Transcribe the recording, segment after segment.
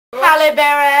Halle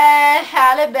Berry,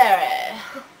 Halle Berry.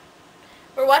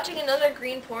 We're watching another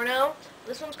green porno.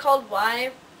 This one's called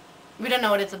Why. We don't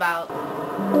know what it's about.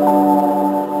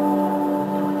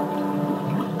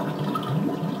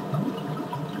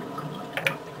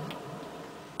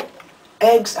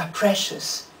 Eggs are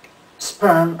precious.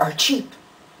 Sperm are cheap.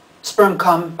 Sperm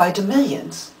come by the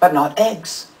millions, but not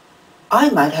eggs. I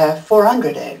might have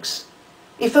 400 eggs.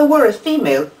 If I were a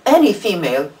female, any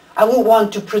female, I would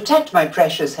want to protect my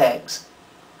precious eggs.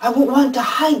 I would want to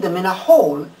hide them in a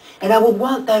hole, and I would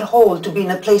want that hole to be in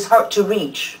a place hard to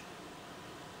reach.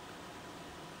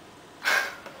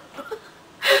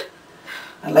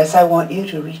 Unless I want you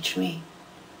to reach me.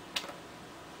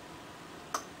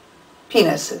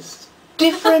 Penises.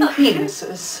 Different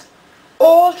penises.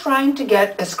 All trying to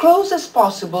get as close as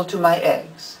possible to my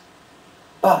eggs.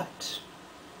 But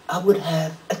I would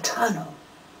have a tunnel.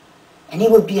 And it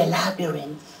would be a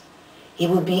labyrinth. It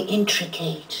would be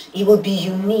intricate. It would be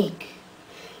unique.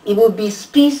 It would be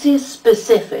species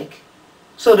specific,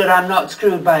 so that I'm not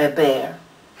screwed by a bear.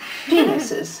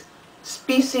 Penises,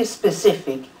 species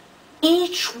specific,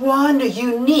 each one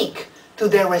unique to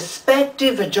their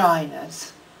respective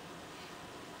vaginas.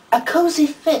 A cozy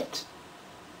fit,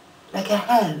 like a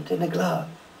hand in a glove.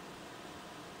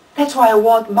 That's why I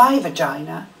want my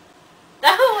vagina.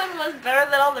 That one was better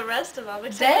than all the rest of them.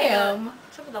 Damn.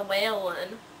 Except for the whale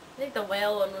one. I think the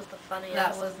whale one was the funniest.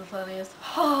 That was the funniest.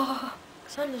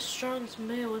 Because I'm the strongest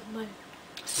male with my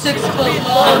 6 foot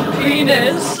long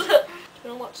penis. Do you want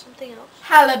to watch something else?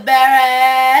 Halle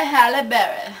Berry, Halle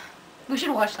Berry. We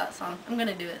should watch that song. I'm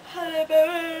gonna do it. Halle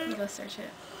Berry. I'm gonna search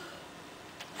it.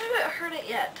 I haven't heard it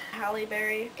yet. Halle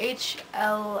Berry.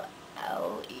 H-L-L-E.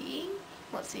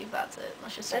 Let's see if that's it.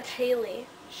 Let's just search. That's Haley.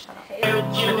 Shut up. You're a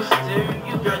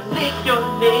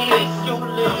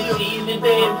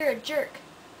jerk.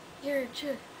 You're a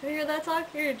jerk. Have you heard that song?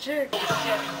 You're a jerk.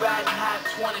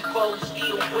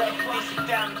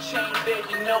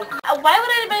 Why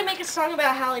would anybody make a song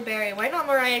about Halle Berry? Why not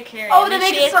Mariah Carey? Oh, they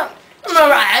make a song.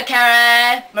 Mariah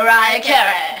Carey, Mariah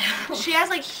Carey. She has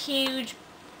like huge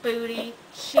booty,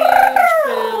 huge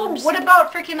boobs. What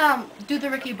about freaking do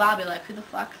the Ricky Bobby leg? Who the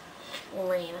fuck?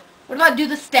 Lame. What about do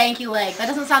the stanky leg? That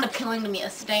doesn't sound appealing to me. A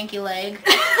stanky leg.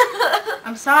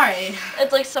 I'm sorry.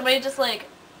 It's like somebody just like.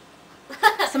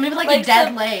 Somebody with like a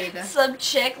dead leg. Some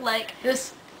chick like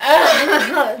This.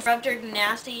 rubbed her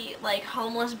nasty like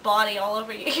homeless body all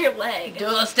over your leg. Do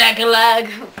a stanky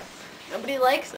leg. Nobody likes